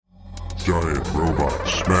Giant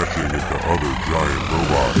robots smashing into other giant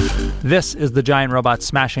robots. This is the Giant Robots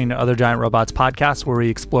Smashing into Other Giant Robots podcast, where we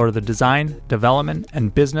explore the design, development,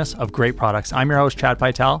 and business of great products. I'm your host, Chad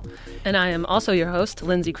Pytel. And I am also your host,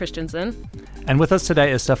 Lindsay Christensen. And with us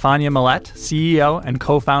today is Stefania Millett, CEO and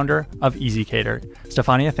co-founder of ezCater.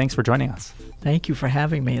 Stefania, thanks for joining us. Thank you for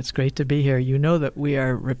having me. It's great to be here. You know that we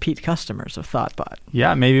are repeat customers of ThoughtBot.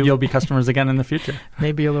 Yeah, maybe you'll be customers again in the future.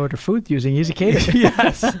 Maybe you'll order food using ezCater.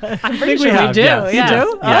 Yes. I'm pretty sure we do. Yes. You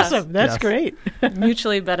do? Yes. Awesome. That's Yes. great.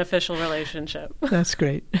 Mutually beneficial relationship. That's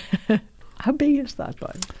great. How big is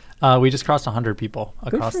ThoughtBot? We just crossed 100 people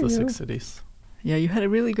across for the you. 6 cities. Yeah, you had a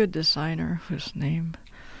really good designer whose name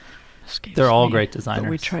escapes They're all me, great designers.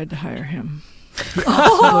 But we tried to hire him. He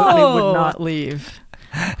absolutely would not leave.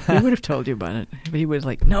 He would have told you about it. But he was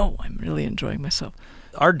like, no, I'm really enjoying myself.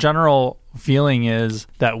 Our general feeling is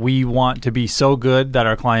that we want to be so good that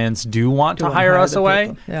our clients do want to hire us the away,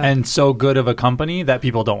 people. Yeah. and so good of a company that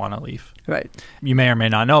people don't want to leave. Right. You may or may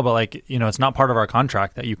not know, but it's not part of our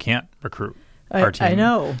contract that you can't recruit our team. I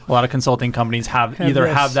know. A lot of consulting companies have either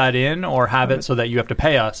this. have that in or have it so that you have to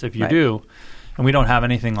pay us if you do, and we don't have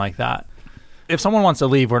anything like that. If someone wants to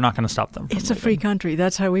leave, we're not going to stop them from It's a leaving. free country.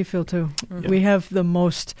 That's how we feel too. Yeah. We have the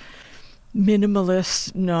most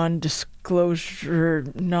minimalist, non-disclosure,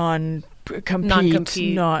 non-compete.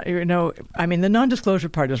 Non-compete. The non-disclosure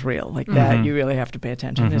part is real. Like that, you really have to pay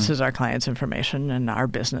attention. Mm-hmm. This is our client's information and our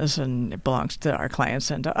business, and it belongs to our clients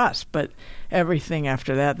and to us. But everything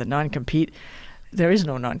after that, the non-compete, there is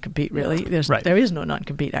no non-compete really. There is no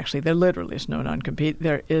non-compete actually. There literally is no non-compete.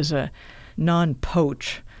 There is a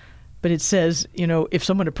non-poach. But it says, if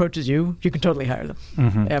someone approaches you, you can totally hire them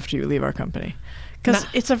after you leave our company. Because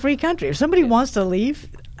it's a free country. If somebody wants to leave,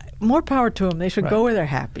 more power to them. They should go where they're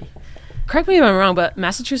happy. Correct me if I'm wrong, but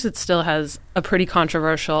Massachusetts still has a pretty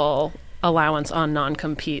controversial allowance on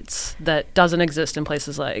non-competes that doesn't exist in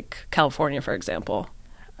places like California, for example.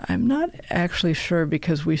 I'm not actually sure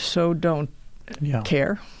because we so don't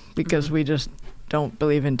care, because we just don't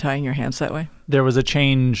believe in tying your hands that way. There was a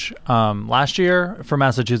change last year for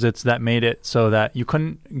Massachusetts that made it so that you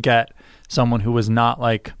couldn't get someone who was not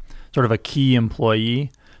like sort of a key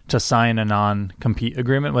employee to sign a non-compete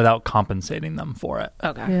agreement without compensating them for it.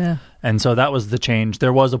 Okay. Yeah. And so that was the change.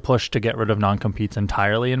 There was a push to get rid of non-competes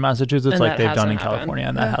entirely in Massachusetts, And like that they've done in hasn't happened. California,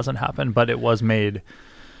 and that hasn't happened. But it was made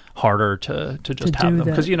harder to just To have do them.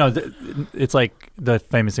 Because, it's like the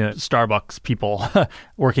famous thing that Starbucks people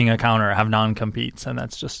working a counter have non-competes, and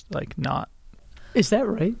that's just like not. Is that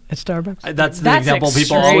right at Starbucks? That's the That's example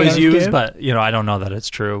people extreme. always use, Good. but I don't know that it's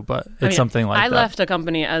true, but it's something like I that. left a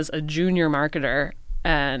company as a junior marketer,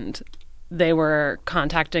 and they were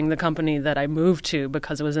contacting the company that I moved to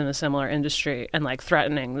because it was in a similar industry and like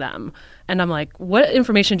threatening them. And I'm like, what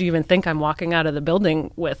information do you even think I'm walking out of the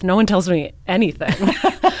building with? No one tells me anything.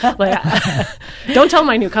 Don't tell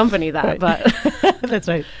my new company that, but That's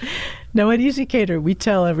right. Now, at ezCater, we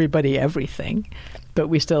tell everybody everything, but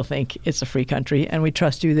we still think it's a free country, and we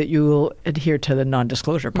trust you that you will adhere to the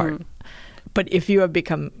non-disclosure part. But if you have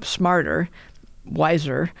become smarter,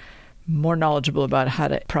 wiser, more knowledgeable about how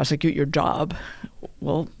to prosecute your job,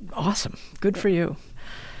 well, awesome. Good for you.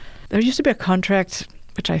 There used to be a contract,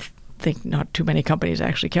 which I think not too many companies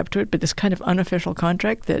actually kept to it, but this kind of unofficial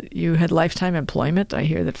contract that you had lifetime employment. I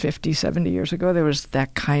hear that 50, 70 years ago, there was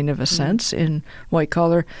that kind of a sense in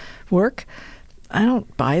white-collar work. I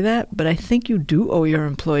don't buy that, but I think you do owe your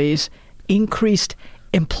employees increased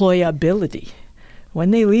employability. When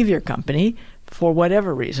they leave your company, for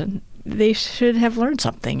whatever reason, they should have learned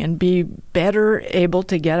something and be better able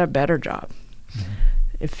to get a better job.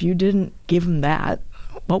 If you didn't give them that,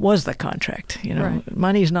 what was the contract? Right.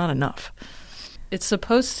 Money's not enough. it's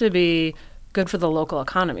supposed to be good for the local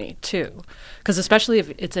economy too, because especially if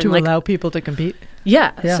it's in To like allow people to compete?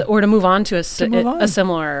 yeah. Or to move on to move on. a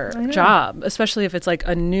similar I know. job, especially if it's like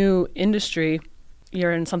a new industry.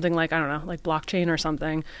 You're in something like, I don't know, like blockchain or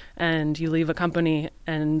something, and you leave a company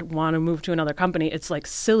and want to move to another company. It's like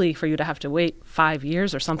silly for you to have to wait 5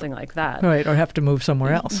 years or something like that. Right, or have to move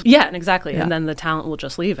somewhere else. Yeah, and exactly. Yeah. And then the talent will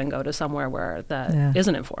just leave and go to somewhere where that Yeah.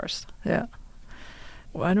 isn't enforced. Yeah.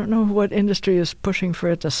 Well, I don't know what industry is pushing for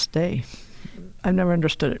it to stay. I've never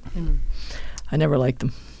understood it. I never liked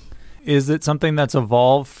them. Is it something that's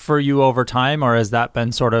evolved for you over time, or has that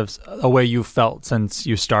been sort of a way you felt since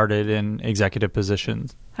you started in executive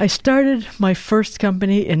positions? I started my first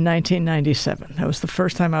company in 1997. That was the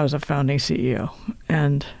first time I was a founding CEO.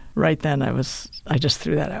 And right then I just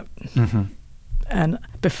threw that out. Mm-hmm. And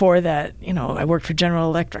before that, I worked for General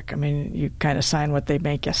Electric. I mean, you kind of sign what they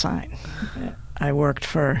make you sign. I worked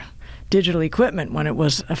for Digital Equipment when it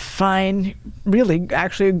was a fine, really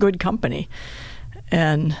actually a good company.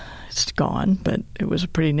 And it's gone, but it was a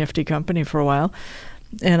pretty nifty company for a while.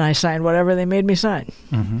 And I signed whatever they made me sign.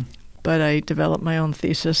 Mm-hmm. But I developed my own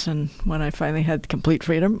thesis, and when I finally had complete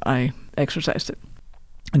freedom, I exercised it.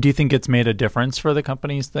 And do you think it's made a difference for the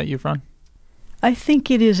companies that you've run? I think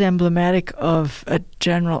it is emblematic of a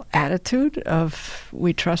general attitude of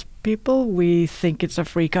we trust people. We think it's a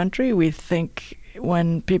free country. We think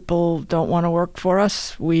when people don't want to work for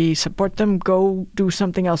us, we support them. Go do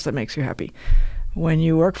something else that makes you happy. When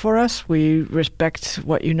you work for us, we respect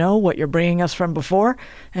what you know, what you're bringing us from before,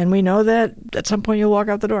 and we know that at some point you'll walk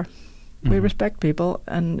out the door. Mm-hmm. We respect people,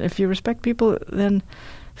 and if you respect people, then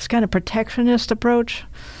this kind of protectionist approach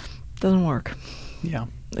doesn't work. Yeah.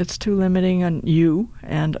 It's too limiting on you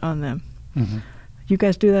and on them. Mm-hmm. You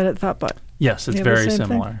guys do that at ThoughtBot. Yes, it's very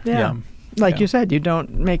similar. Yeah. Like you said, you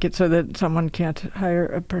don't make it so that someone can't hire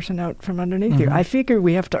a person out from underneath you. I figure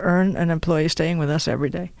we have to earn an employee staying with us every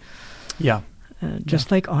day. Yeah. Just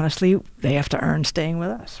like, honestly, they have to earn staying with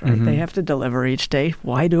us, right? They have to deliver each day.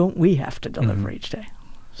 Why don't we have to deliver each day?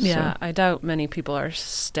 Yeah, I doubt many people are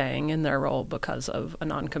staying in their role because of a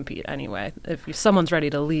non-compete anyway. If someone's ready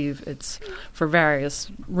to leave, it's for various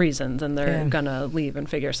reasons, and they're going to leave and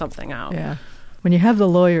figure something out. Yeah. When you have the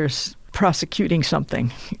lawyers prosecuting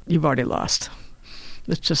something, you've already lost.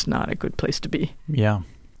 It's just not a good place to be. Yeah.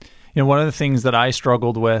 One of the things that I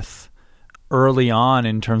struggled with early on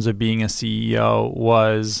in terms of being a CEO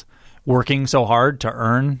was working so hard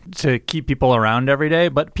to keep people around every day,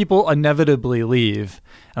 but people inevitably leave.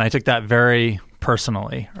 And I took that very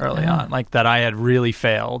personally early on, like that I had really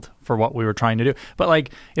failed for what we were trying to do. But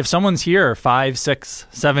like if someone's here 5, 6,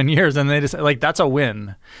 7 years and they just like, that's a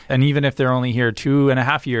win. And even if they're only here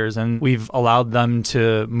 2.5 years and we've allowed them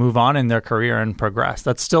to move on in their career and progress,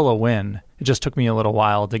 that's still a win. It just took me a little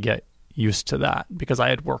while to get used to that because I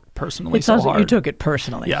had worked personally so hard. You took it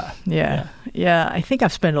personally. Yeah. I think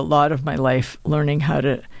I've spent a lot of my life learning how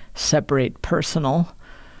to separate personal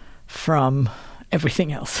from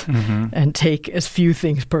everything else and take as few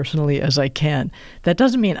things personally as I can. That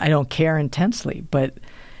doesn't mean I don't care intensely, but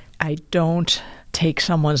I don't take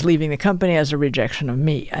someone's leaving the company as a rejection of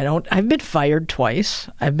me. I've been fired twice.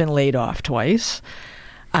 I've been laid off twice.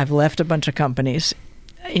 I've left a bunch of companies.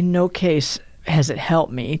 In no case has it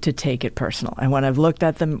helped me to take it personal. And when I've looked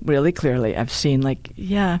at them really clearly, I've seen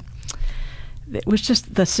it was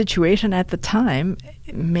just the situation at the time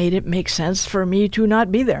made it make sense for me to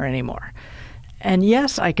not be there anymore. And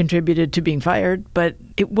yes, I contributed to being fired, but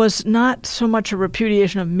it was not so much a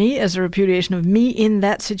repudiation of me as a repudiation of me in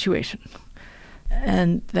that situation.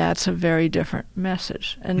 And that's a very different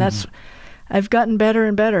message. And I've gotten better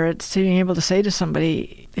and better at being able to say to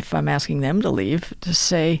somebody, if I'm asking them to leave, to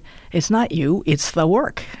say, it's not you, it's the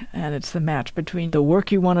work. And it's the match between the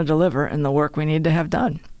work you want to deliver and the work we need to have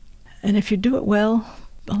done. And if you do it well,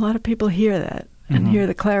 a lot of people hear that and hear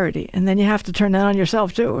the clarity. And then you have to turn that on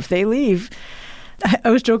yourself, too. If they leave, I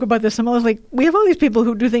always joke about this. I'm always like, we have all these people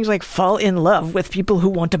who do things like fall in love with people who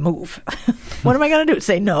want to move. What am I going to do?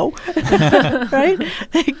 Say no? Right?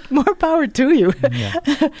 More power to you. Yeah.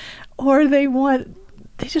 Or they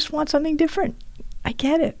just want something different. I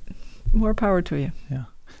get it. More power to you. Yeah.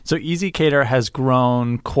 So ezCater has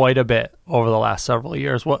grown quite a bit over the last several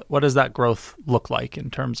years. What does that growth look like in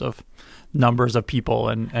terms of numbers of people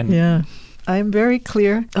and Yeah. I'm very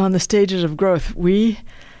clear on the stages of growth. We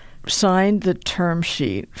signed the term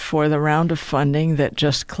sheet for the round of funding that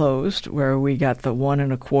just closed, where we got the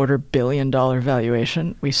 $1.25 billion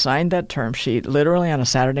valuation. We signed that term sheet literally on a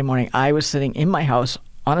Saturday morning. I was sitting in my house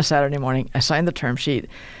on a Saturday morning. I signed the term sheet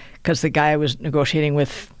because the guy I was negotiating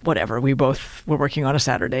with, whatever, we both were working on a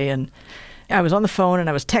Saturday, and I was on the phone and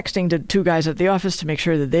I was texting to 2 guys at the office to make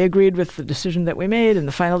sure that they agreed with the decision that we made and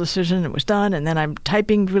the final decision. It was done. And then I'm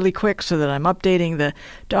typing really quick so that I'm updating the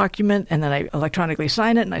document, and then I electronically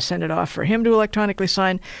sign it and I send it off for him to electronically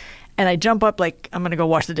sign. And I jump up like I'm going to go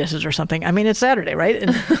wash the dishes or something. I mean, it's Saturday, right?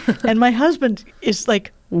 And my husband is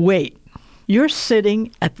like, wait, you're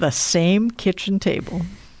sitting at the same kitchen table,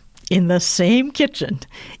 in the same kitchen,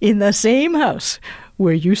 in the same house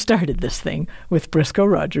where you started this thing with Briscoe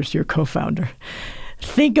Rogers, your co-founder.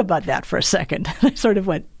 Think about that for a second. I sort of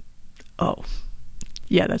went, oh,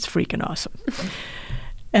 yeah, that's freaking awesome.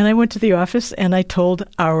 And I went to the office and I told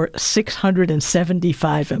our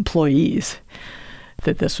 675 employees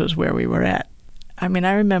that this was where we were at. I mean,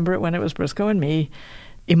 I remember it when it was Briscoe and me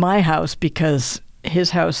in my house, because his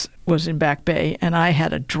house was in Back Bay and I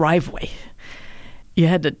had a driveway. You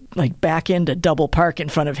had to back in to double park in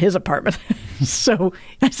front of his apartment. So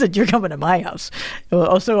I said, you're coming to my house. Well,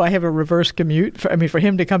 also, I have a reverse commute. For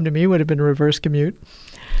him to come to me would have been a reverse commute.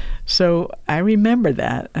 So I remember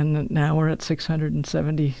that. And now we're at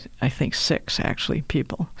 670, I think 6 actually,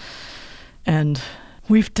 people. And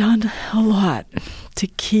we've done a lot to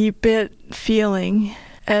keep it feeling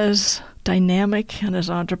as dynamic and as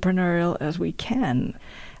entrepreneurial as we can.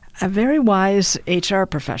 A very wise HR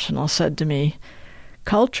professional said to me,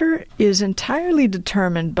 culture is entirely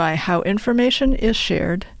determined by how information is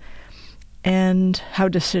shared and how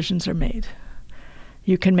decisions are made.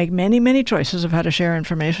 You can make many, many choices of how to share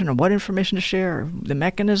information or what information to share, or the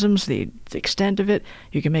mechanisms, the extent of it.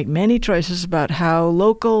 You can make many choices about how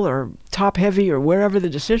local or top-heavy or wherever the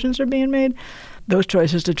decisions are being made. Those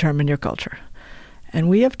choices determine your culture. And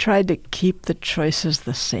we have tried to keep the choices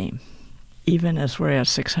the same, even as we're at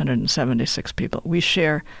 676 people. We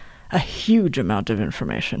share a huge amount of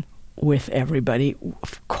information with everybody.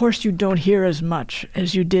 Of course, you don't hear as much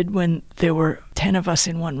as you did when there were 10 of us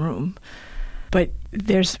in one room. But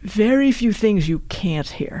there's very few things you can't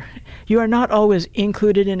hear. You are not always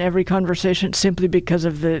included in every conversation simply because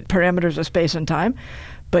of the parameters of space and time,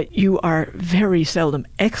 but you are very seldom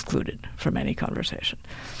excluded from any conversation.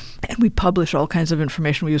 And we publish all kinds of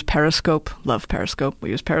information. We use Periscope. Love Periscope.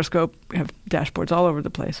 We use Periscope. We have dashboards all over the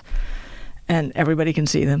place. And everybody can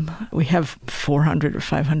see them. We have 400 or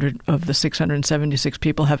 500 of the 676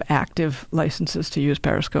 people have active licenses to use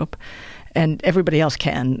Periscope. And everybody else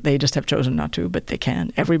can. They just have chosen not to, but they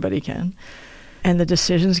can. Everybody can. And the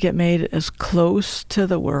decisions get made as close to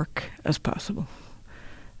the work as possible.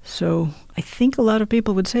 So I think a lot of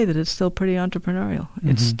people would say that it's still pretty entrepreneurial. Mm-hmm.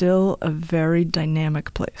 It's still a very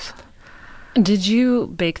dynamic place. Did you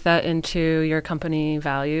bake that into your company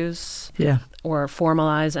values? Yeah. Or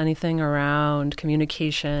formalize anything around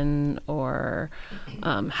communication or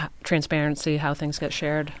transparency, how things get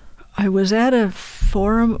shared? I was at a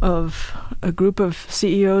forum of a group of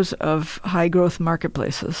CEOs of high-growth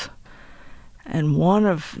marketplaces. And one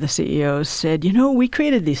of the CEOs said, we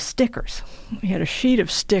created these stickers. We had a sheet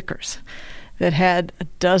of stickers that had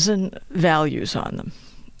 12 values on them.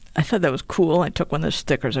 I thought that was cool. I took one of the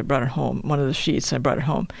stickers, I brought it home, one of the sheets, I brought it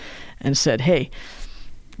home and said, hey,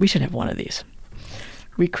 we should have one of these.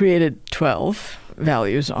 We created 12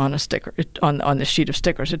 values on a sticker, on the sheet of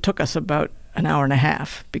stickers. It took us about an hour and a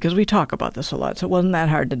half because we talk about this a lot, so it wasn't that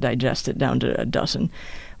hard to digest it down to 12.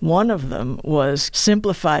 One of them was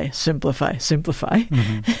simplify, simplify, simplify.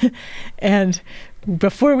 Mm-hmm. And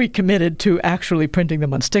before we committed to actually printing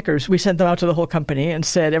them on stickers, we sent them out to the whole company and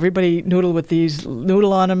said, everybody noodle with these,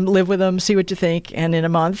 noodle on them, live with them, see what you think, and in a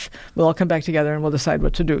month, we'll all come back together and we'll decide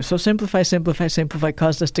what to do. So simplify, simplify, simplify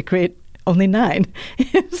caused us to create only 9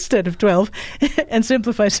 instead of 12. And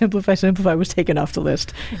simplify, simplify, simplify was taken off the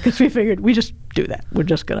list because we figured we just do that. We're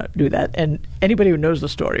just going to do that. And anybody who knows the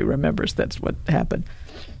story remembers that's what happened.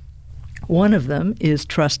 One of them is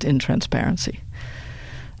trust in transparency.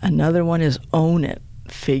 Another one is own it,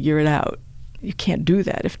 figure it out. You can't do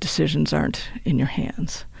that if decisions aren't in your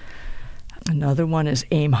hands. Another one is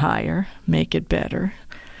aim higher, make it better.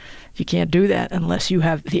 You can't do that unless you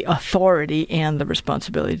have the authority and the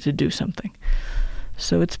responsibility to do something.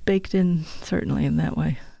 So it's baked in, certainly, in that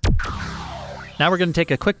way. Now we're going to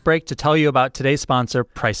take a quick break to tell you about today's sponsor,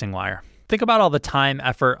 PricingWire. Think about all the time,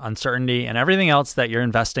 effort, uncertainty, and everything else that you're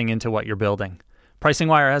investing into what you're building.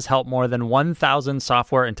 PricingWire has helped more than 1,000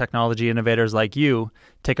 software and technology innovators like you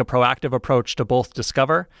take a proactive approach to both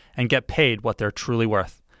discover and get paid what they're truly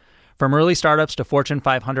worth. From early startups to Fortune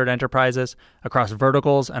 500 enterprises, across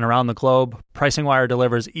verticals and around the globe, PricingWire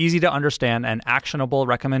delivers easy-to-understand and actionable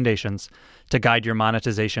recommendations to guide your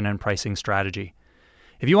monetization and pricing strategy.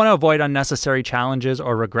 If you want to avoid unnecessary challenges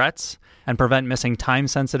or regrets and prevent missing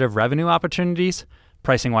time-sensitive revenue opportunities,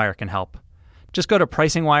 PricingWire can help. Just go to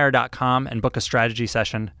pricingwire.com and book a strategy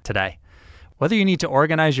session today. Whether you need to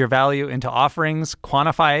organize your value into offerings,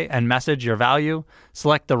 quantify and message your value,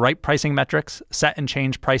 select the right pricing metrics, set and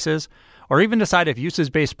change prices, or even decide if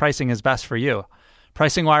usage-based pricing is best for you,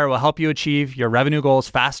 PricingWire will help you achieve your revenue goals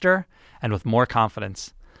faster and with more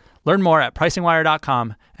confidence. Learn more at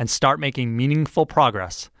pricingwire.com and start making meaningful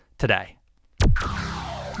progress today.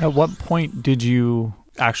 At what point did you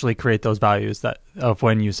actually create those values of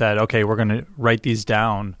when you said, okay, we're going to write these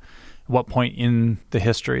down? What point in the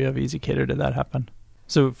history of ezCater did that happen?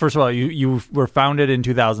 So first of all, you were founded in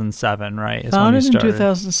 2007, right? Founded in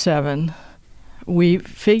 2007. We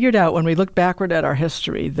figured out when we looked backward at our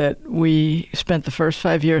history that we spent the first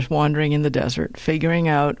 5 years wandering in the desert, figuring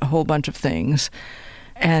out a whole bunch of things.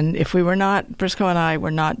 And if we were not, Briscoe and I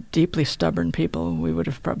were not deeply stubborn people, we would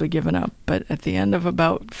have probably given up. But at the end of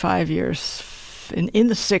about 5 years, in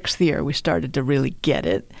the 6th year, we started to really get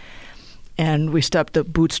it. And we stopped the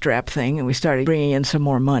bootstrap thing, and we started bringing in some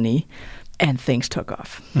more money, and things took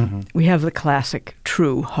off. Mm-hmm. We have the classic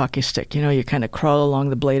true hockey stick. You know, you kind of crawl along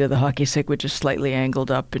the blade of the hockey stick, which is slightly angled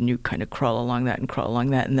up, and you kind of crawl along that and crawl along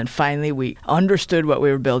that. And then finally we understood what we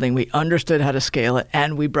were building. We understood how to scale it,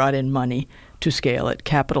 and we brought in money to scale it.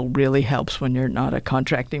 Capital really helps when you're not a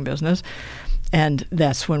contracting business. And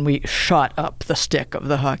that's when we shot up the stick of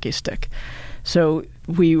the hockey stick. So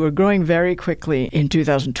we were growing very quickly in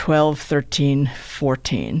 2012, 13,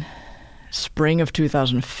 14. Spring of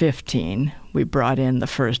 2015, we brought in the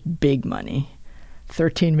first big money.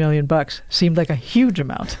 $13 million seemed like a huge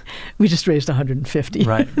amount. We just raised 150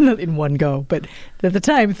 in one go. But at the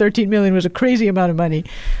time, 13 million was a crazy amount of money.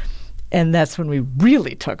 And that's when we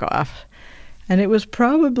really took off. And it was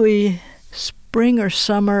probably spring or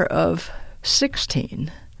summer of 16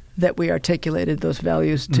 that we articulated those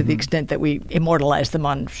values to the extent that we immortalized them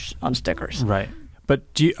on stickers. Right.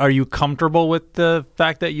 But are you comfortable with the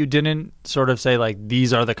fact that you didn't sort of say, like,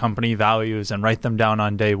 these are the company values and write them down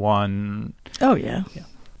on day one? Oh, yeah.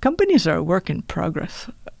 Companies are a work in progress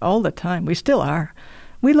all the time. We still are.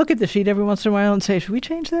 We look at the sheet every once in a while and say, should we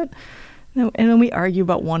change that? No. And then we argue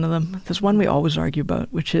about one of them. There's one we always argue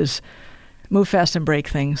about, which is move fast and break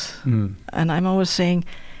things. And I'm always saying,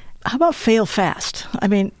 how about fail fast? I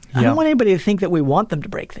mean, I don't want anybody to think that we want them to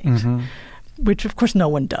break things. Which, of course, no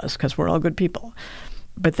one does because we're all good people.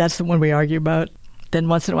 But that's the one we argue about. Then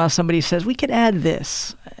once in a while somebody says, we could add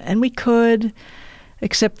this. And we could,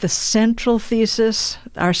 except the central thesis,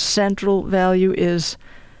 our central value is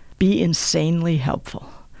be insanely helpful.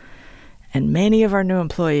 And many of our new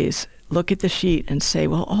employees look at the sheet and say,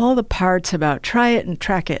 well, all the parts about try it and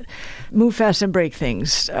track it, move fast and break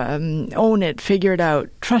things, own it, figure it out,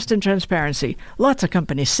 trust and transparency. Lots of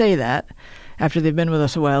companies say that. After they've been with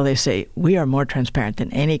us a while, they say, we are more transparent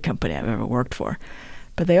than any company I've ever worked for.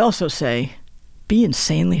 But they also say, be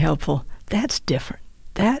insanely helpful. That's different.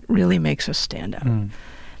 That really makes us stand out.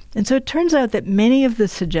 And so it turns out that many of the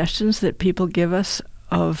suggestions that people give us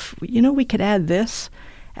of, we could add this,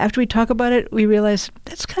 after we talk about it, we realize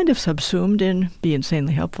that's kind of subsumed in be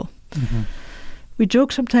insanely helpful. We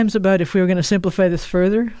joke sometimes about if we were going to simplify this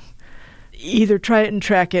further, either try it and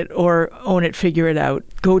track it or own it, figure it out.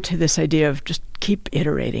 Go to this idea of just keep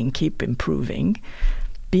iterating, keep improving.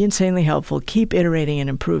 Be insanely helpful, keep iterating and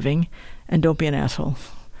improving, and don't be an asshole.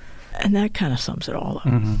 And that kind of sums it all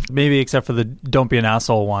up. Maybe except for the don't be an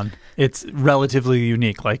asshole one. It's relatively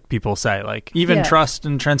unique, like people say. Like even trust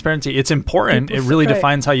and transparency, it's important. People, it really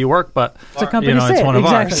defines how you work, but it's one of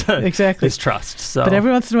ours. Exactly. It's trust. So. But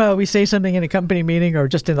every once in a while we say something in a company meeting or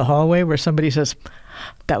just in the hallway where somebody says,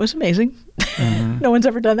 that was amazing. No one's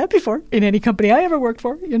ever done that before in any company I ever worked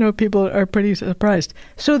for. People are pretty surprised.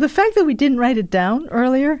 So the fact that we didn't write it down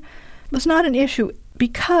earlier was not an issue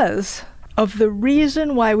because of the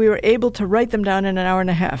reason why we were able to write them down in an hour and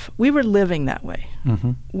a half. We were living that way.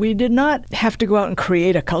 We did not have to go out and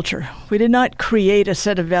create a culture. We did not create a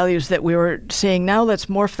set of values that we were saying, now let's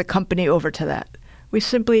morph the company over to that. We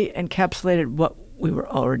simply encapsulated what we were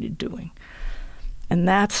already doing. And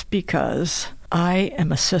that's because I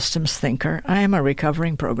am a systems thinker. I am a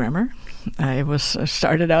recovering programmer. I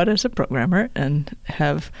started out as a programmer and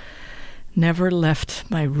have never left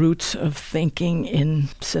my roots of thinking in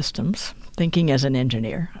systems, thinking as an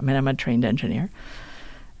engineer. I mean, I'm a trained engineer.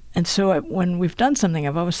 And so when we've done something,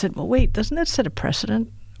 I've always said, well, wait, doesn't that set a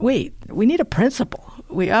precedent? Wait, we need a principle.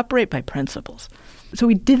 We operate by principles. So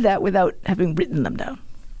we did that without having written them down.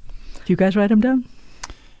 Do you guys write them down?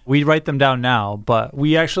 We write them down now, but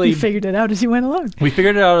we actually... You figured it out as you went along. We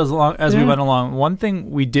figured it out as we went along. One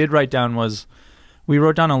thing we did write down was we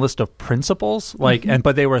wrote down a list of principles,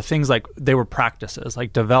 but they were things like they were practices,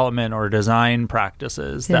 like development or design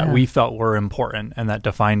practices that we felt were important and that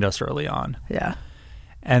defined us early on. Yeah.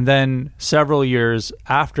 And then several years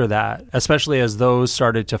after that, especially as those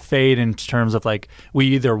started to fade in terms of like we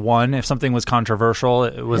either won, if something was controversial,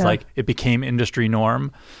 it was like it became industry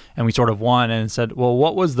norm and we sort of won and said, well,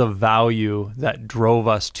 what was the value that drove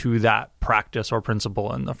us to that practice or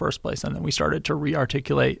principle in the first place? And then we started to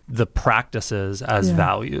re-articulate the practices as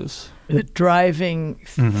values. The driving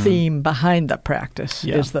theme behind the practice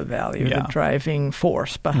is the value, the driving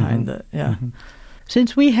force behind the,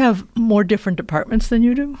 Since we have more different departments than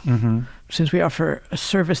you do, since we offer a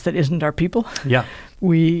service that isn't our people,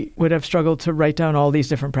 we would have struggled to write down all these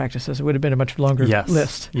different practices. It would have been a much longer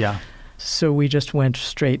list. Yeah. So we just went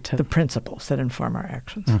straight to the principles that inform our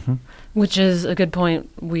actions. Which is a good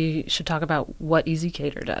point. We should talk about what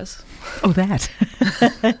ezCater does. Oh, that.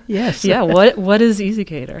 Yes. Yeah, what is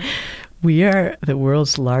ezCater? We are the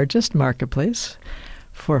world's largest marketplace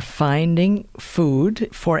for finding food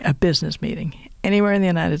for a business meeting anywhere in the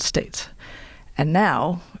United States. And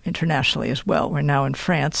now, internationally as well. We're now in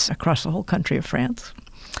France, across the whole country of France.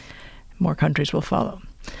 More countries will follow.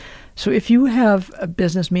 So if you have a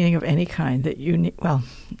business meeting of any kind that you need, well,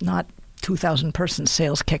 not 2,000-person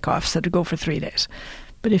sales kickoffs that go for 3 days,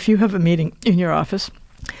 but if you have a meeting in your office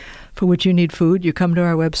for which you need food, you come to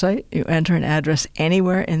our website, you enter an address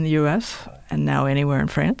anywhere in the U.S. and now anywhere in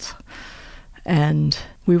France, and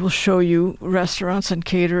we will show you restaurants and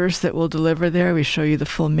caterers that will deliver there. We show you the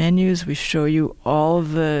full menus. We show you all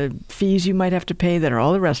the fees you might have to pay that are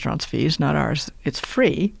all the restaurant's fees, not ours. It's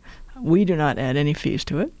free. We do not add any fees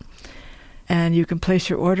to it. And you can place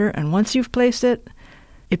your order, and once you've placed it,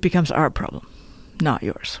 it becomes our problem, not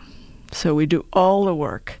yours. So we do all the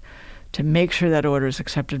work to make sure that order is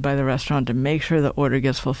accepted by the restaurant, to make sure the order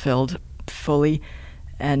gets fulfilled fully,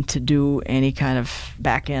 and to do any kind of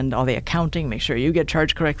back end, all the accounting, make sure you get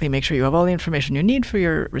charged correctly, make sure you have all the information you need for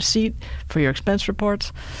your receipt, for your expense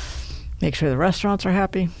reports, make sure the restaurants are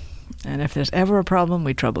happy. And if there's ever a problem,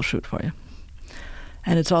 we troubleshoot for you.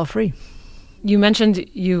 And it's all free. You mentioned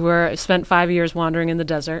you spent 5 years wandering in the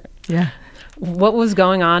desert. Yeah. What was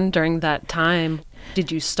going on during that time?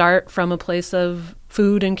 Did you start from a place of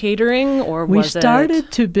food and catering, or we was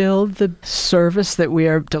started to build the service that we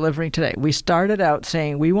are delivering today? We started out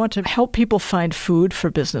saying we want to help people find food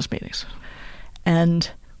for business meetings. And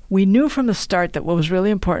we knew from the start that what was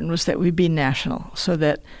really important was that we be national, so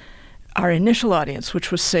that our initial audience,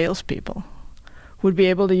 which was salespeople, would be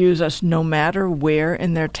able to use us no matter where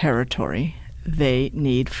in their territory they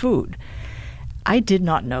need food. I did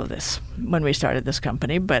not know this when we started this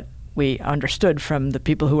company, but we understood from the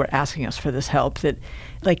people who were asking us for this help that,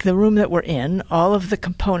 like the room that we're in, all of the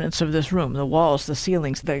components of this room, the walls, the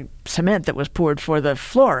ceilings, the cement that was poured for the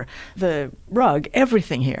floor, the rug,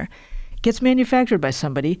 everything here, gets manufactured by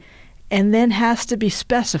somebody and then has to be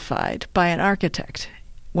specified by an architect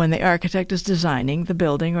when the architect is designing the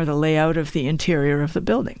building or the layout of the interior of the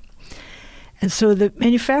building. And so the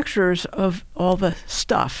manufacturers of all the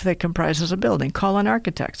stuff that comprises a building call on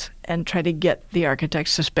architects and try to get the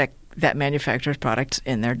architects to spec that manufacturer's products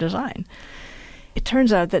in their design. It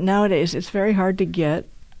turns out that nowadays it's very hard to get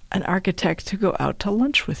an architect to go out to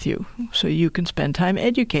lunch with you so you can spend time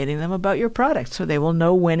educating them about your product so they will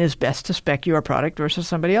know when is best to spec your product versus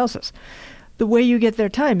somebody else's. The way you get their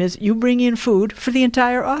time is you bring in food for the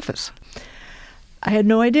entire office. I had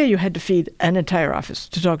no idea you had to feed an entire office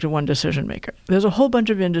to talk to one decision maker. There's a whole bunch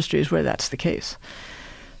of industries where that's the case.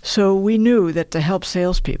 So we knew that to help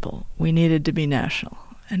salespeople, we needed to be national.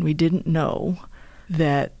 And we didn't know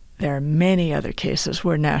that there are many other cases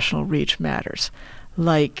where national reach matters.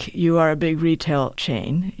 Like you are a big retail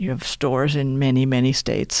chain. You have stores in many, many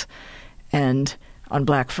states. And on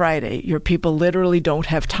Black Friday, your people literally don't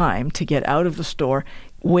have time to get out of the store,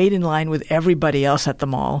 wait in line with everybody else at the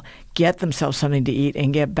mall, get themselves something to eat,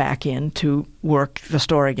 and get back in to work the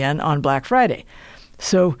store again on Black Friday.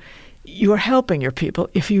 So you're helping your people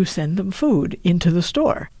if you send them food into the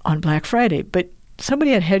store on Black Friday. But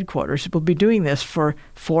somebody at headquarters will be doing this for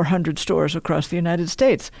 400 stores across the United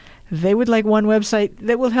States. They would like one website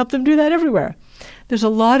that will help them do that everywhere. There's a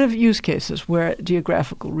lot of use cases where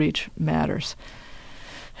geographical reach matters.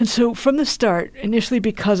 And so from the start, initially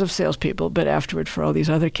because of salespeople, but afterward for all these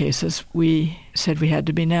other cases, we said we had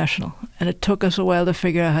to be national. And it took us a while to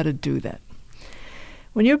figure out how to do that.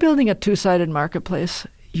 When you're building a two-sided marketplace,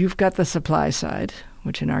 you've got the supply side,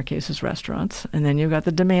 which in our case is restaurants, and then you've got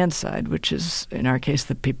the demand side, which is, in our case,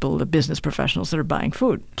 the people, the business professionals that are buying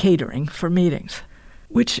food, catering for meetings,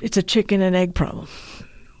 which it's a chicken and egg problem.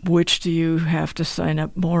 Which do you have to sign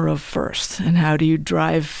up more of first? And how do you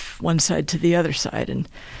drive one side to the other side? And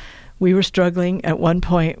we were struggling. At one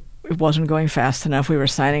point, it wasn't going fast enough. We were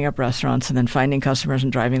signing up restaurants and then finding customers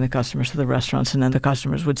and driving the customers to the restaurants. And then the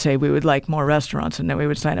customers would say, we would like more restaurants. And then we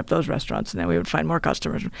would sign up those restaurants. And then we would find more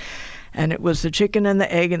customers. And it was the chicken and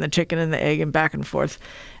the egg and the chicken and the egg and back and forth.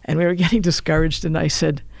 And we were getting discouraged. And I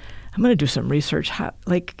said, I'm going to do some research.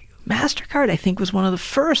 MasterCard, I think, was one of the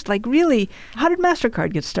first. Really, how did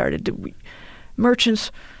MasterCard get started?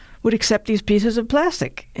 Merchants would accept these pieces of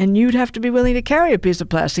plastic, and you'd have to be willing to carry a piece of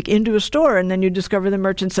plastic into a store, and then you discover the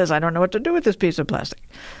merchant says, I don't know what to do with this piece of plastic.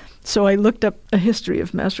 So I looked up a history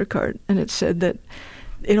of MasterCard, and it said that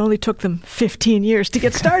it only took them 15 years to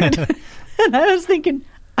get started. And I was thinking,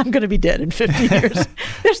 I'm going to be dead in 15 years.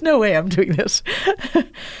 There's no way I'm doing this.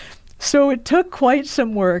 So it took quite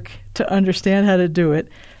some work to understand how to do it.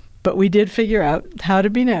 But we did figure out how to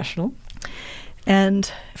be national.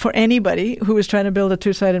 And for anybody who is trying to build a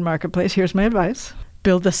two-sided marketplace, here's my advice.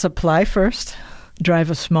 build the supply first, drive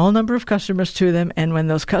a small number of customers to them, and when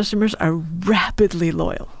those customers are rapidly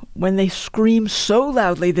loyal, when they scream so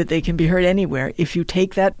loudly that they can be heard anywhere, if you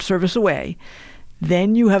take that service away,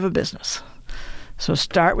 then you have a business. So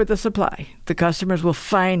start with the supply. The customers will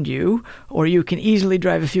find you, or you can easily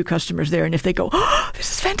drive a few customers there, and if they go, oh,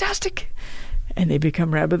 this is fantastic, and they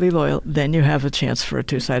become rapidly loyal, then you have a chance for a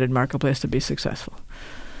two-sided marketplace to be successful.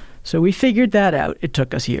 So we figured that out. It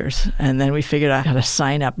took us years. And then we figured out how to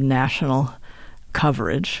sign up national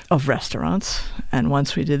coverage of restaurants. And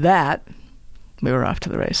once we did that, we were off to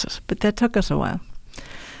the races. But that took us a while.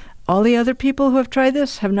 All the other people who have tried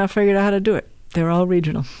this have not figured out how to do it. They're all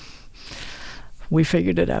regional. We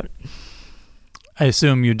figured it out. I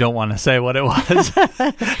assume you don't want to say what it was.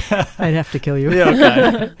 I'd have to kill you. Yeah,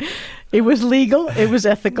 okay. It was legal, it was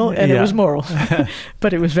ethical, and it was moral.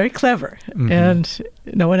 But it was very clever. Mm-hmm. And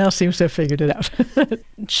no one else seems to have figured it out.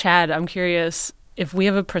 Chad, I'm curious, if we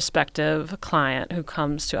have a prospective client who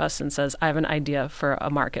comes to us and says, I have an idea for a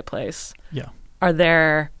marketplace, are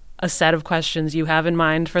there a set of questions you have in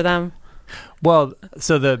mind for them? Well,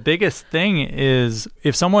 so the biggest thing is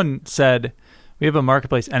if someone said, we have a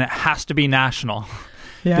marketplace and it has to be national,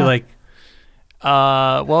 be like,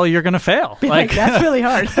 well, you're going to fail. Like that's really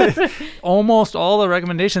hard. Almost all the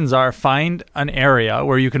recommendations are find an area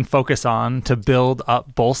where you can focus on to build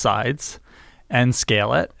up both sides and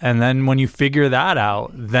scale it. And then when you figure that out,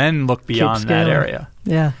 then look beyond that area.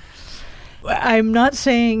 Yeah. I'm not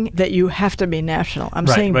saying that you have to be national. I'm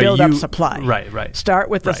saying build up supply. Right. Start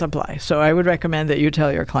with the supply. So I would recommend that you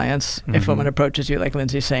tell your clients, if someone approaches you like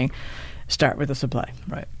Lindsay's saying, start with the supply.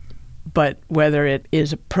 Right. But whether it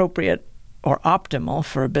is appropriate or optimal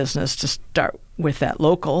for a business to start with that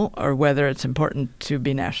local or whether it's important to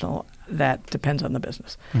be national, that depends on the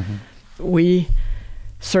business. Mm-hmm. We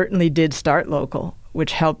certainly did start local,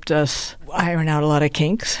 which helped us iron out a lot of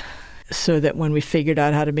kinks so that when we figured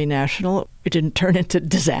out how to be national, it didn't turn into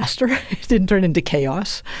disaster. It didn't turn into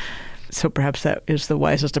chaos. So perhaps that is the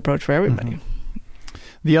wisest approach for everybody. Mm-hmm.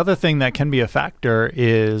 The other thing that can be a factor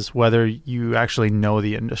is whether you actually know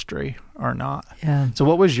the industry or not. Yeah. So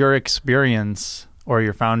what was your experience or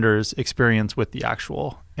your founder's experience with the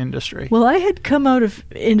actual industry? Well, I had come out of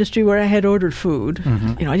industry where I had ordered food.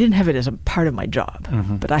 Mm-hmm. I didn't have it as a part of my job,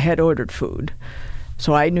 but I had ordered food.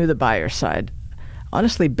 So I knew the buyer side,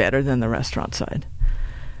 honestly, better than the restaurant side.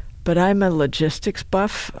 But I'm a logistics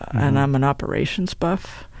buff and I'm an operations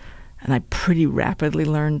buff. And I pretty rapidly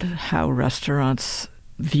learned how restaurants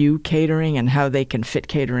view catering and how they can fit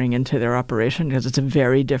catering into their operation because it's a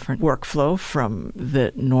very different workflow from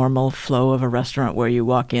the normal flow of a restaurant where you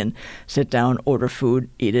walk in, sit down, order food,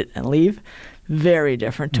 eat it, and leave. Very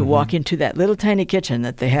different to walk into that little tiny kitchen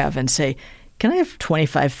that they have and say, can I have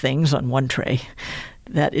 25 things on one tray?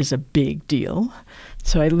 That is a big deal.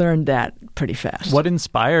 So I learned that pretty fast. What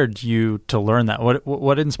inspired you to learn that?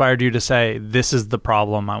 What inspired you to say, this is the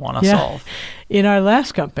problem I want to solve? In our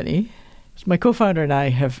last company, my co-founder and I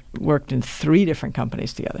have worked in 3 different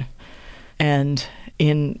companies together. And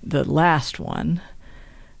in the last one,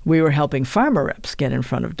 we were helping pharma reps get in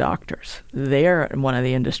front of doctors. They're in one of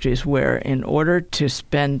the industries where in order to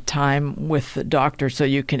spend time with the doctor so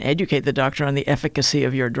you can educate the doctor on the efficacy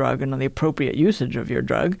of your drug and on the appropriate usage of your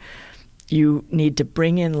drug, you need to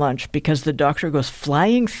bring in lunch because the doctor goes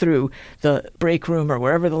flying through the break room or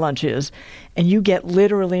wherever the lunch is, and you get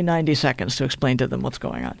literally 90 seconds to explain to them what's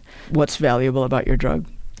going on, what's valuable about your drug.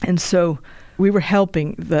 And so we were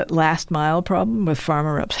helping the last mile problem with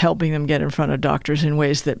pharma reps, helping them get in front of doctors in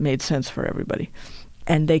ways that made sense for everybody.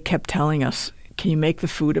 And they kept telling us, can you make the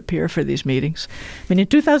food appear for these meetings? I mean, in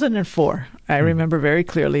 2004, I remember very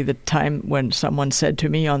clearly the time when someone said to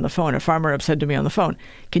me on the phone, a farmer rep said to me on the phone,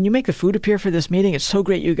 can you make the food appear for this meeting? It's so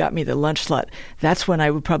great you got me the lunch slot. That's when I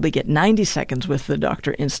would probably get 90 seconds with the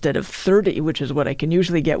doctor instead of 30, which is what I can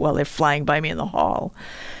usually get while they're flying by me in the hall.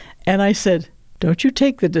 And I said, don't you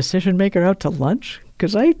take the decision maker out to lunch?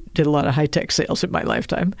 Because I did a lot of high-tech sales in my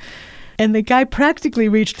lifetime. And the guy practically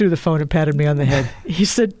reached through the phone and patted me on the head. He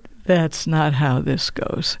said, that's not how this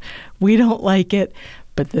goes. We don't like it,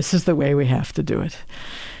 but this is the way we have to do it.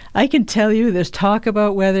 I can tell you there's talk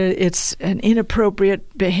about whether it's an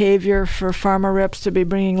inappropriate behavior for pharma reps to be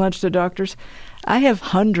bringing lunch to doctors. I have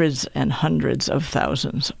hundreds and hundreds of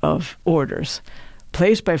thousands of orders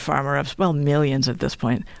placed by pharma reps, well, millions at this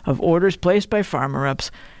point, of orders placed by pharma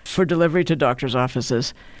reps for delivery to doctors'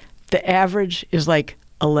 offices. The average is like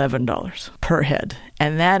 $11 per head,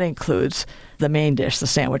 and that includes the main dish, the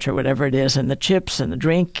sandwich or whatever it is, and the chips and the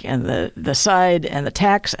drink and the side and the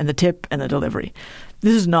tax and the tip and the delivery.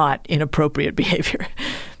 This is not inappropriate behavior.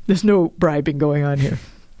 There's no bribing going on here.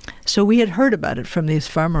 So we had heard about it from these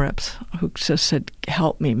farmer reps who just said,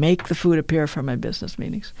 help me make the food appear for my business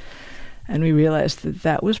meetings. And we realized that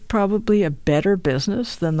that was probably a better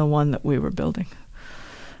business than the one that we were building.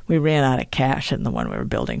 We ran out of cash in the one we were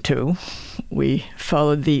building too. We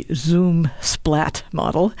followed the Zoom splat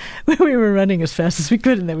model, where we were running as fast as we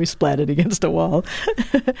could and then we splatted against a wall.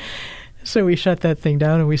 So we shut that thing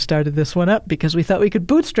down and we started this one up because we thought we could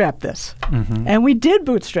bootstrap this. Mm-hmm. And we did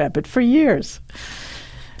bootstrap it for years.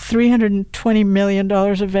 $320 million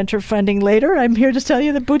of venture funding later, I'm here to tell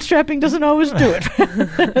you that bootstrapping doesn't always do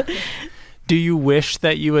it. Do you wish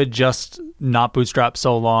that you had just not bootstrapped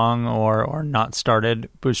so long or not started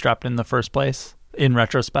bootstrapped in the first place, in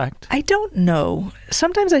retrospect? I don't know.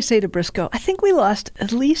 Sometimes I say to Briscoe, I think we lost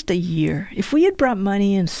at least a year. If we had brought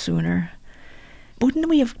money in sooner, wouldn't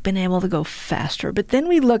we have been able to go faster? But then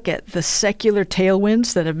we look at the secular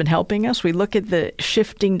tailwinds that have been helping us. We look at the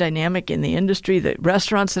shifting dynamic in the industry, the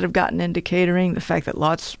restaurants that have gotten into catering, the fact that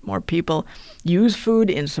lots more people use food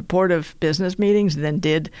in support of business meetings than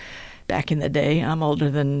did back in the day. I'm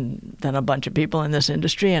older than a bunch of people in this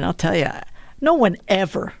industry, and I'll tell you, no one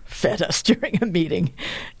ever fed us during a meeting,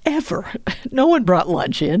 ever. No one brought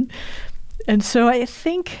lunch in. And so I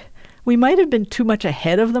think we might have been too much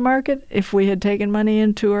ahead of the market if we had taken money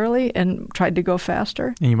in too early and tried to go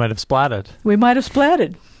faster. And you might have splatted. We might have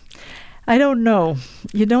splatted. I don't know.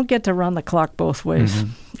 You don't get to run the clock both ways.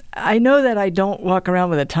 Mm-hmm. I know that I don't walk around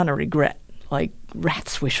with a ton of regret, like,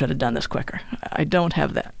 rats, we should have done this quicker. I don't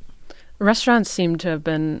have that. Restaurants seem to have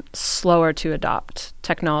been slower to adopt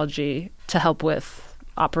technology to help with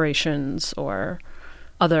operations or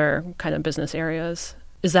other kind of business areas.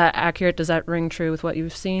 Is that accurate? Does that ring true with what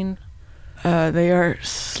you've seen? They are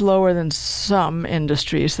slower than some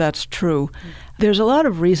industries, that's true. There's a lot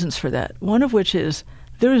of reasons for that, one of which is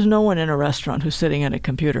there is no one in a restaurant who's sitting at a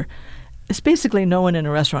computer. It's basically no one in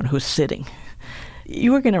a restaurant who's sitting.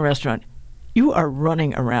 You work in a restaurant, you are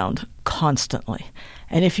running around constantly.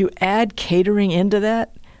 And if you add catering into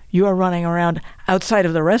that, you are running around outside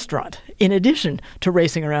of the restaurant, in addition to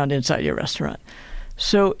racing around inside your restaurant.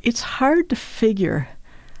 So it's hard to figure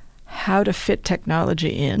how to fit technology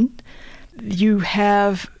in. You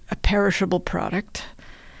have a perishable product,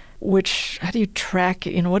 which, how do you track,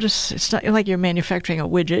 it's not like you're manufacturing a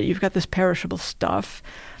widget. You've got this perishable stuff.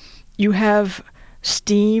 You have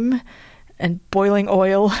steam and boiling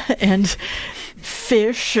oil and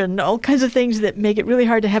fish and all kinds of things that make it really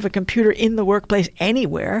hard to have a computer in the workplace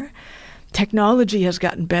anywhere. Technology has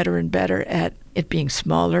gotten better and better at it being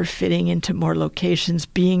smaller, fitting into more locations,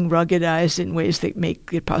 being ruggedized in ways that make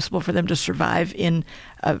it possible for them to survive in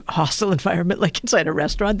a hostile environment like inside a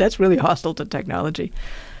restaurant. That's really hostile to technology.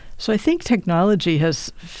 So I think technology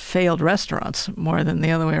has failed restaurants more than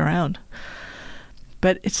the other way around.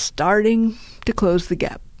 But it's starting to close the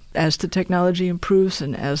gap. As the technology improves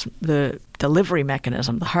and as the delivery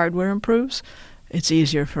mechanism, the hardware improves, it's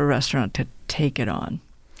easier for a restaurant to take it on.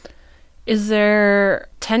 Is there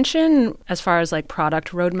tension as far as like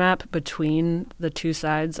product roadmap between the two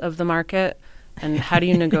sides of the market? And how do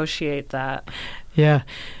you negotiate that? Yeah,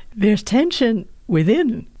 there's tension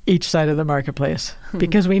within each side of the marketplace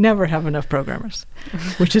because we never have enough programmers,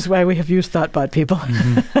 which is why we have used ThoughtBot people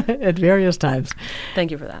at various times.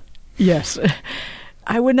 Thank you for that. Yes.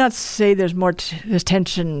 I would not say there's there's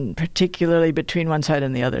tension particularly between one side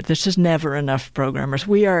and the other. There's just never enough programmers.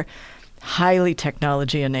 We are highly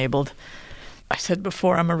technology enabled. I said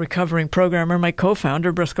before, I'm a recovering programmer. My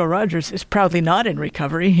co-founder, Briscoe Rogers, is proudly not in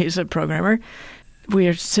recovery. He's a programmer. We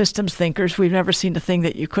are systems thinkers. We've never seen a thing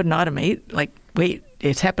that you couldn't automate. Like, wait,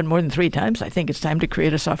 it's happened more than 3 times. I think it's time to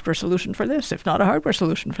create a software solution for this, if not a hardware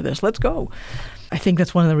solution for this. Let's go. I think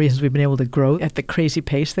that's one of the reasons we've been able to grow at the crazy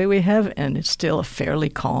pace that we have, and it's still a fairly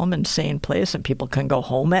calm and sane place, and people can go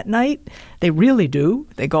home at night. They really do.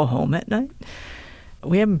 They go home at night.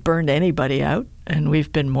 We haven't burned anybody out, and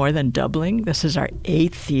we've been more than doubling. This is our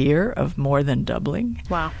 8th year of more than doubling.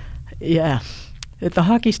 Wow. Yeah. At the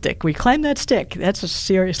hockey stick, we climbed that stick. That's a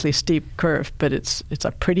seriously steep curve, but it's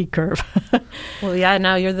a pretty curve. Well, yeah,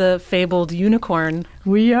 now you're the fabled unicorn.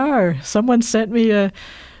 We are. Someone sent me a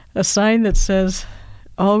sign that says,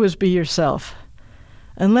 always be yourself.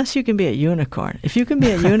 Unless you can be a unicorn. If you can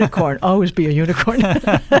be a unicorn, always be a unicorn.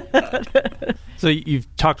 So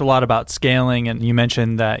you've talked a lot about scaling, and you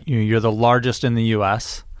mentioned that you're the largest in the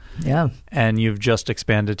U.S. Yeah. And you've just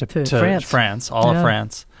expanded to France, all of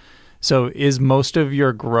France. So is most of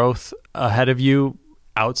your growth ahead of you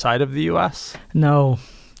outside of the U.S.? No.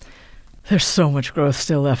 There's so much growth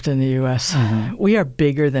still left in the U.S. Mm-hmm. We are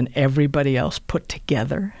bigger than everybody else put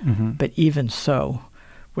together, but even so,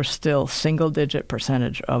 we're still single-digit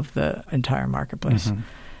percentage of the entire marketplace. Mm-hmm.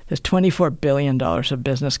 There's $24 billion of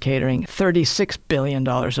business catering, $36 billion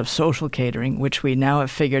of social catering, which we now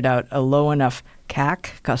have figured out a low enough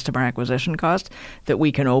CAC, customer acquisition cost, that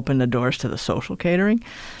we can open the doors to the social catering.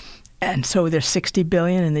 And so there's $60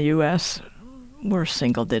 billion in the U.S. We're a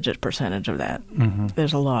single-digit percentage of that. Mm-hmm.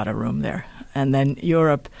 There's a lot of room there. And then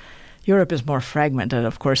Europe is more fragmented.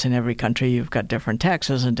 Of course, in every country you've got different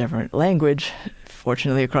taxes and different language.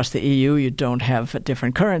 Fortunately, across the EU, you don't have a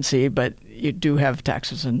different currency, but you do have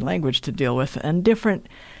taxes and language to deal with, and different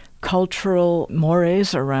cultural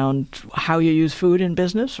mores around how you use food in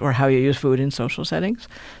business or how you use food in social settings.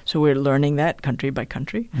 So we're learning that country by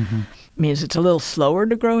country. Mm-hmm. Means it's a little slower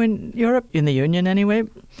to grow in Europe, in the Union anyway,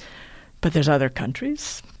 but there's other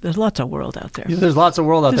countries. There's lots of world out there. There's lots of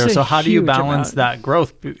world out there. So how do you balance that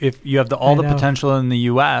growth? If you have all the potential in the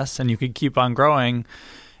U.S. and you could keep on growing,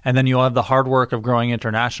 and then you'll have the hard work of growing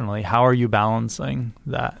internationally, how are you balancing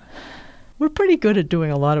that? We're pretty good at doing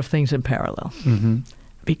a lot of things in parallel. Mm-hmm.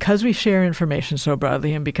 Because we share information so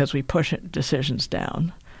broadly and because we push decisions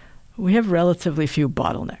down, we have relatively few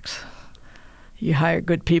bottlenecks. You hire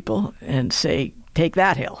good people and say, take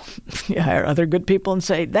that hill. You hire other good people and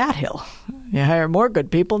say, that hill. You hire more good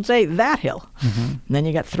people and say, that hill. Mm-hmm. And then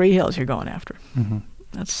you got 3 hills you're going after. Mm-hmm.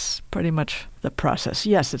 That's pretty much the process.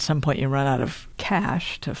 Yes, at some point you run out of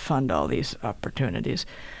cash to fund all these opportunities.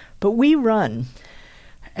 But we run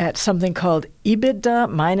at something called EBITDA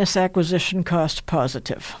minus acquisition cost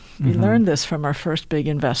positive. We learned this from our first big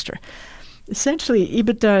investor. Essentially,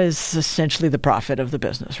 EBITDA is essentially the profit of the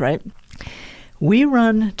business, right? We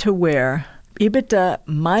run to where EBITDA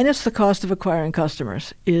minus the cost of acquiring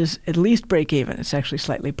customers is at least break even. It's actually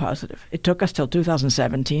slightly positive. It took us till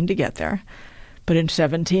 2017 to get there. But in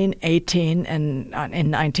 17, 18, and in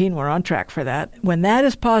 19, we're on track for that. When that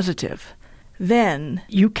is positive, then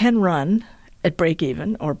you can run at break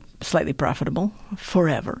even or slightly profitable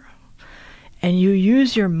forever. And you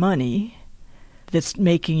use your money that's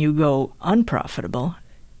making you go unprofitable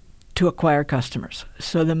to acquire customers.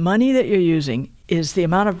 So the money that you're using is the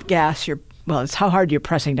amount of gas it's how hard you're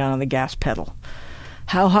pressing down on the gas pedal.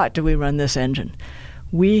 How hot do we run this engine?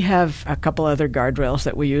 We have a couple other guardrails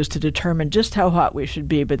that we use to determine just how hot we should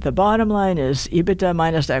be, but the bottom line is EBITDA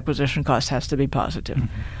minus acquisition cost has to be positive.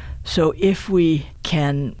 Mm-hmm. So if we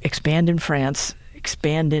can expand in France,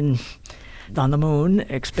 expand on the moon,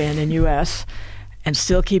 expand in U.S., and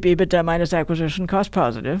still keep EBITDA minus acquisition cost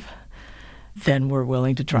positive, then we're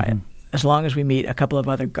willing to try it, as long as we meet a couple of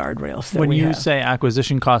other guardrails that when we have. When you say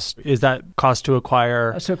acquisition cost, is that cost to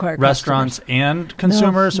acquire restaurants customers. And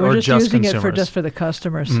consumers, or just using consumers? It just for the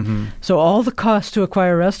customers. Mm-hmm. So all the costs to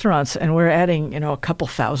acquire restaurants, and we're adding a couple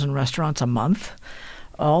thousand restaurants a month.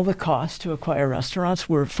 All the costs to acquire restaurants,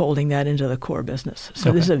 we're folding that into the core business.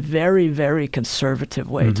 So This is a very, very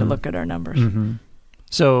conservative way to look at our numbers. Mm-hmm.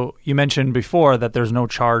 So you mentioned before that there's no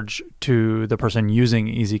charge to the person using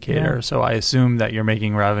ezCater. Yeah. So I assume that you're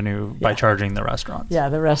making revenue by charging the restaurants. Yeah,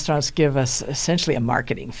 the restaurants give us essentially a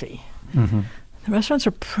marketing fee. Mm-hmm. The restaurants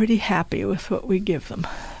are pretty happy with what we give them.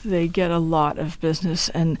 They get a lot of business.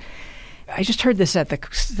 And I just heard this at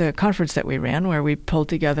the conference that we ran where we pulled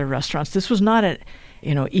together restaurants. This was not an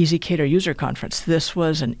ezCater user conference. This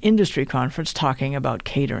was an industry conference talking about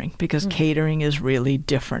catering, because catering is really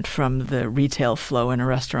different from the retail flow in a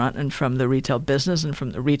restaurant and from the retail business and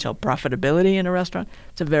from the retail profitability in a restaurant.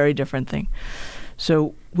 It's a very different thing.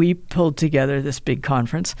 So we pulled together this big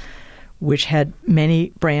conference, which had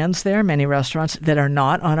many brands there, many restaurants that are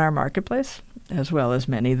not on our marketplace, as well as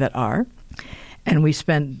many that are. And we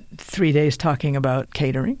spent 3 days talking about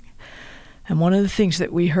catering. And one of the things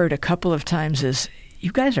that we heard a couple of times is,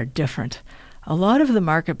 you guys are different. A lot of the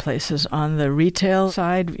marketplaces on the retail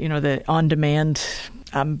side, the on-demand,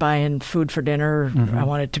 I'm buying food for dinner, I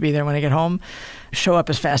want it to be there when I get home, show up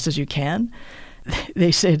as fast as you can.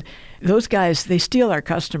 They said, those guys, they steal our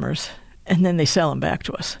customers and then they sell them back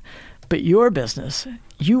to us. But your business,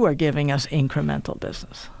 you are giving us incremental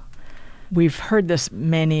business. We've heard this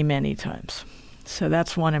many, many times. So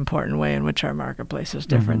that's one important way in which our marketplace is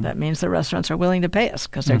different. That means the restaurants are willing to pay us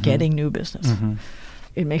because they're getting new business.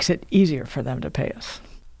 It makes it easier for them to pay us.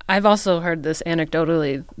 I've also heard this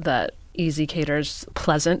anecdotally that ezCater's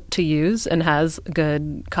pleasant to use and has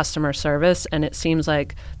good customer service, and it seems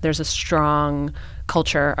like there's a strong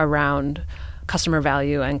culture around customer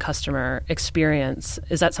value and customer experience.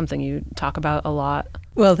 Is that something you talk about a lot?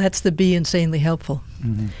 Well, that's the be insanely helpful.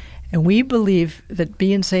 And we believe that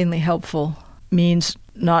be insanely helpful means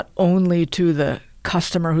not only to the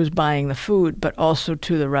customer who's buying the food, but also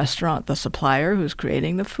to the restaurant, the supplier who's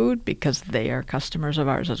creating the food, because they are customers of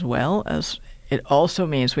ours as well as It also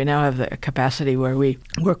means we now have the capacity where we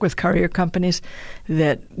work with courier companies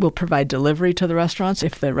that will provide delivery to the restaurants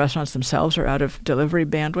if the restaurants themselves are out of delivery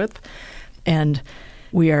bandwidth. And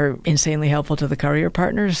we are insanely helpful to the courier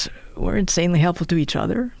partners. We're insanely helpful to each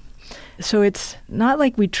other. So it's not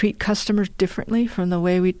like we treat customers differently from the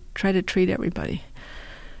way we try to treat everybody.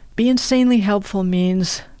 Be insanely helpful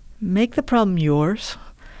means make the problem yours.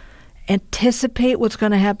 Anticipate what's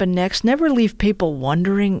going to happen next. Never leave people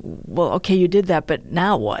wondering, well, okay, you did that, but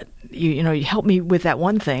now what? You help me with that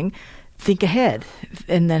one thing. Think ahead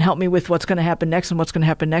and then help me with what's going to happen next and what's going to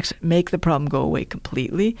happen next. Make the problem go away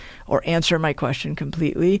completely or answer my question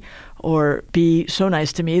completely or be so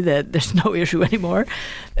nice to me that there's no issue anymore.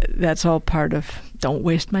 That's all part of don't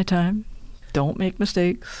waste my time. Don't make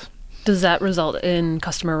mistakes. Does that result in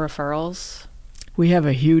customer referrals? We have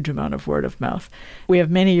a huge amount of word of mouth. We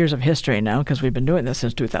have many years of history now because we've been doing this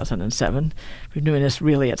since 2007. We've been doing this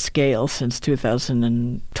really at scale since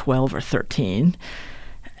 2012 or 13.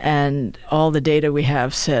 And all the data we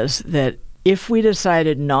have says that if we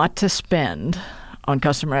decided not to spend on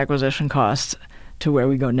customer acquisition costs to where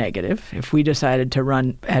we go negative, if we decided to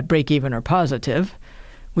run at break even or positive,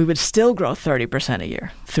 we would still grow 30% a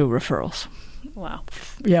year through referrals. Wow.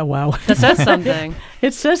 Yeah, wow. That says something.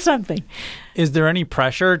 It says something. Is there any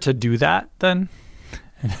pressure to do that then?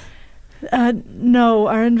 No,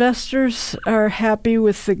 our investors are happy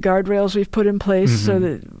with the guardrails we've put in place, so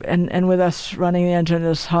that and with us running the engine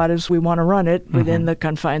as hot as we want to run it within the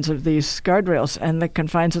confines of these guardrails. And the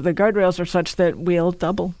confines of the guardrails are such that we'll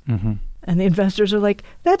double. And the investors are like,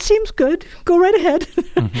 that seems good. Go right ahead.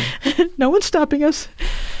 No one's stopping us.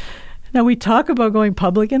 Now, we talk about going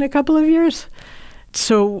public in a couple of years.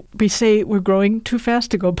 So we say we're growing too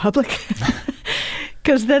fast to go public.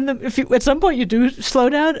 Because then at some point you do slow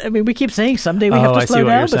down. I mean, we keep saying someday we have to slow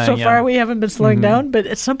down, but so far we haven't been slowing down. But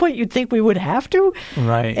at some point you'd think we would have to.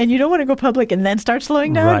 Right. And you don't want to go public and then start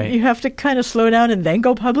slowing down. Right. You have to kind of slow down and then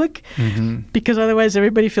go public because otherwise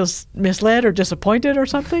everybody feels misled or disappointed or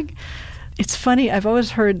something. It's funny. I've always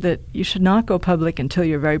heard that you should not go public until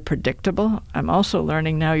you're very predictable. I'm also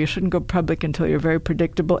learning now you shouldn't go public until you're very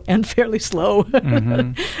predictable and fairly slow.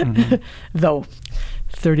 Though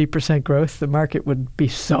 30% growth, the market would be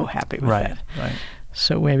so happy with that. Right.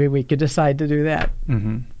 So maybe we could decide to do that.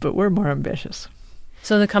 But we're more ambitious.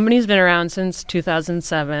 So the company's been around since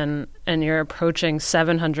 2007, and you're approaching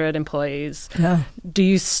 700 employees. Yeah. Do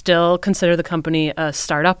you still consider the company a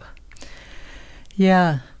startup?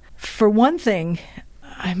 Yeah. For one thing,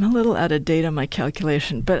 I'm a little out of date on my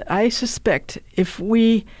calculation, but I suspect if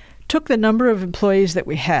we took the number of employees that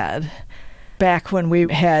we had back when we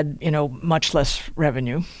had, much less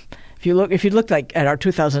revenue, if you look like at our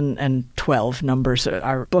 2012 numbers,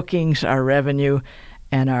 our bookings, our revenue,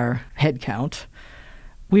 and our head count,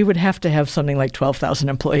 we would have to have something like 12,000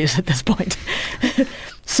 employees at this point.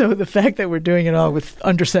 So the fact that we're doing it all with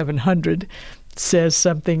under 700 says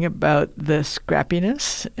something about the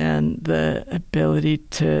scrappiness and the ability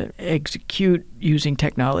to execute using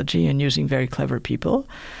technology and using very clever people.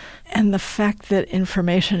 And the fact that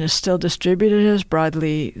information is still distributed as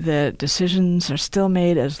broadly, that decisions are still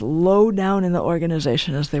made as low down in the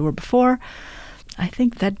organization as they were before. I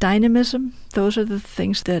think that dynamism, those are the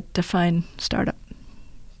things that define startup.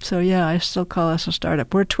 So yeah, I still call us a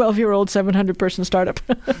startup. We're a 12-year-old, 700-person startup.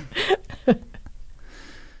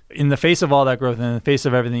 In the face of all that growth, in the face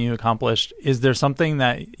of everything you accomplished, is there something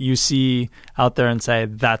that you see out there and say,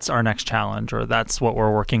 that's our next challenge, or that's what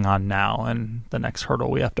we're working on now and the next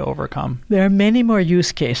hurdle we have to overcome? There are many more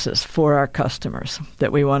use cases for our customers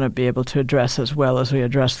that we want to be able to address as well as we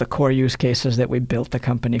address the core use cases that we built the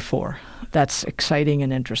company for. That's exciting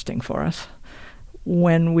and interesting for us.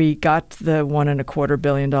 When we got the $1.25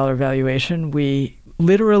 billion valuation, we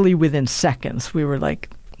literally within seconds, we were like,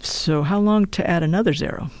 so how long to add another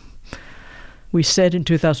zero? We said in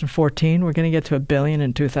 2014 we're going to get to $1 billion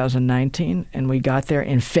in 2019, and we got there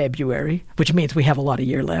in February, which means we have a lot of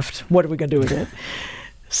year left. What are we going to do with it?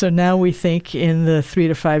 So now we think in the 3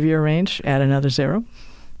 to 5 year range, add another zero.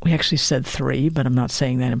 We actually said 3, but I'm not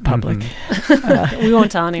saying that in public. We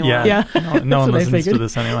won't tell anyone. Yeah. No one listens to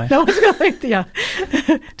this anyway. No one's going to, yeah.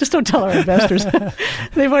 Just don't tell our investors.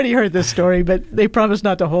 They've already heard this story, but they promised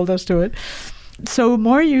not to hold us to it. So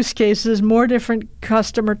more use cases, more different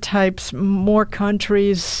customer types, more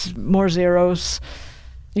countries, more zeros.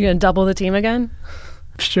 You're going to double the team again?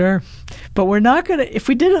 Sure. But we're not going to, if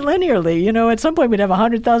we did it linearly, at some point we'd have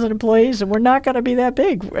 100,000 employees and we're not going to be that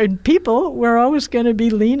big. And people, we're always going to be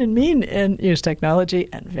lean and mean and use technology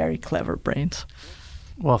and very clever brains.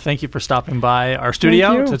 Well, thank you for stopping by our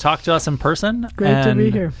studio to talk to us in person. Great to be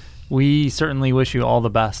here. We certainly wish you all the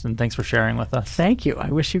best, and thanks for sharing with us. Thank you. I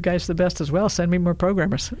wish you guys the best as well. Send me more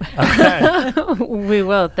programmers. Okay. We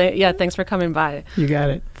will. Thanks for coming by. You got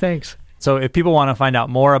it. Thanks. So if people want to find out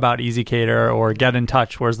more about ezCater or get in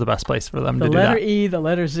touch, where's the best place for them to do that? The letter E, the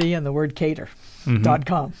letter Z, and the word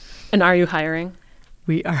cater.com. And are you hiring?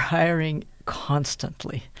 We are hiring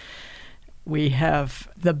constantly. We have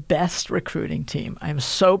the best recruiting team. I'm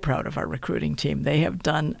so proud of our recruiting team. They have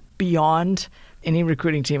done beyond any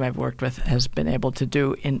recruiting team I've worked with has been able to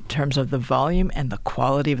do in terms of the volume and the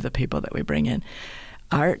quality of the people that we bring in.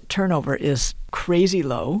 Our turnover is crazy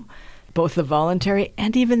low, both the voluntary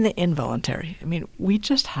and even the involuntary. I mean, we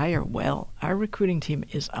just hire well. Our recruiting team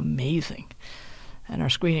is amazing. And our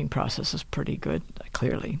screening process is pretty good,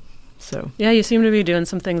 clearly. So yeah, you seem to be doing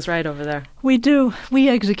some things right over there. We do. We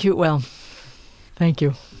execute well. Thank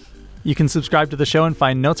you. You can subscribe to the show and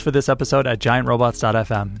find notes for this episode at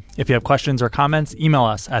giantrobots.fm. If you have questions or comments, email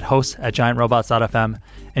us at hosts@giantrobots.fm.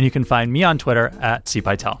 And you can find me on Twitter at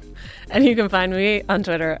cpytel. And you can find me on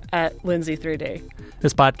Twitter at Lindsay3D.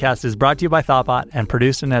 This podcast is brought to you by Thoughtbot and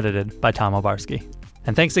produced and edited by Tom Obarski.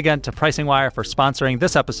 And thanks again to Pricing Wire for sponsoring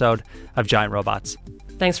this episode of Giant Robots.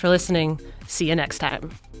 Thanks for listening. See you next time.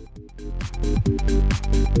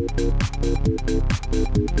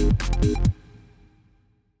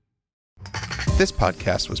 This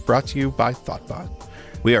podcast was brought to you by Thoughtbot.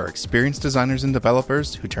 We are experienced designers and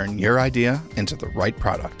developers who turn your idea into the right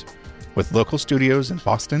product. With local studios in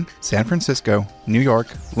Boston, San Francisco, New York,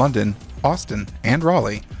 London, Austin, and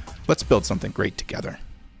Raleigh, let's build something great together.